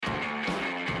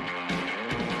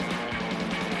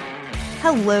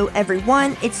Hello,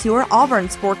 everyone. It's your Auburn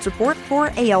Sports Report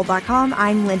for AL.com.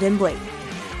 I'm Lyndon Blake.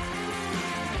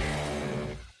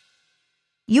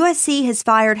 USC has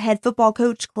fired head football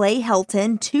coach Clay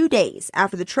Helton 2 days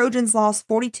after the Trojans lost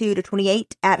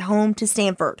 42-28 at home to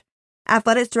Stanford.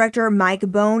 Athletics director Mike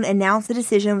Bohn announced the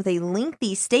decision with a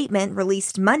lengthy statement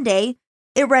released Monday.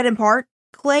 It read in part,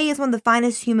 "Clay is one of the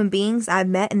finest human beings I've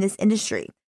met in this industry,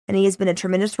 and he has been a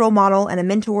tremendous role model and a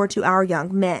mentor to our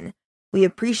young men. We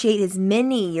appreciate his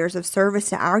many years of service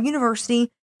to our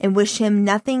university and wish him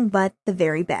nothing but the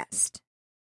very best."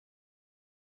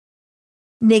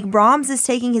 Nick Brahms is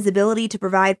taking his ability to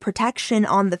provide protection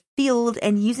on the field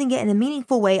and using it in a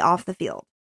meaningful way off the field.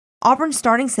 Auburn's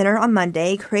starting center on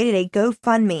Monday created a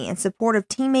GoFundMe in support of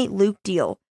teammate Luke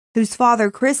Deal, whose father,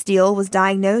 Chris Deal, was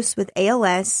diagnosed with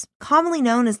ALS, commonly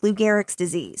known as Lou Gehrig's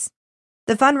disease.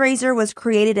 The fundraiser was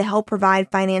created to help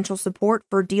provide financial support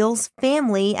for Deal's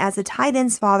family as the tight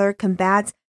end's father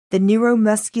combats the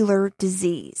neuromuscular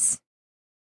disease.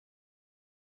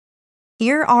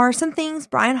 Here are some things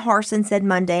Brian Harsin said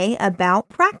Monday about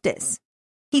practice.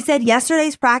 He said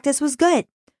yesterday's practice was good.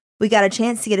 We got a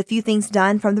chance to get a few things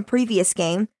done from the previous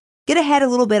game, get ahead a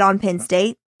little bit on Penn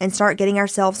State, and start getting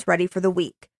ourselves ready for the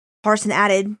week. Harsin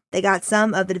added they got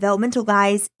some of the developmental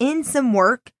guys in some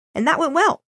work, and that went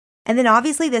well. And then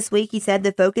obviously this week, he said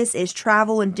the focus is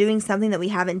travel and doing something that we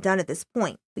haven't done at this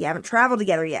point. We haven't traveled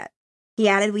together yet. He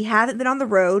added we haven't been on the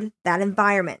road, that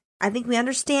environment. I think we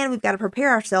understand we've got to prepare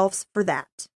ourselves for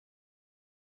that.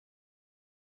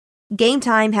 Game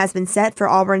time has been set for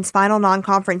Auburn's final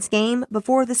non-conference game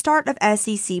before the start of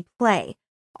SEC play.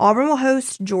 Auburn will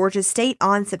host Georgia State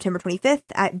on September 25th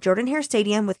at Jordan-Hare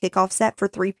Stadium with kickoff set for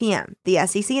 3 p.m. The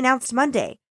SEC announced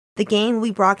Monday. The game will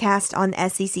be broadcast on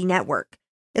SEC Network.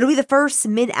 It'll be the first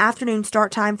mid-afternoon start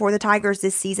time for the Tigers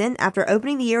this season after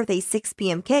opening the year with a 6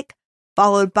 p.m. kick,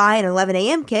 followed by an 11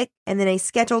 a.m. kick, and then a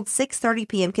scheduled 6:30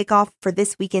 p.m. kickoff for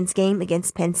this weekend's game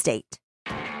against Penn State.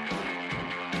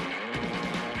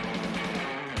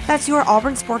 That's your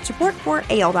Auburn Sports Report for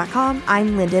AL.com.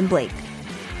 I'm Lyndon Blake.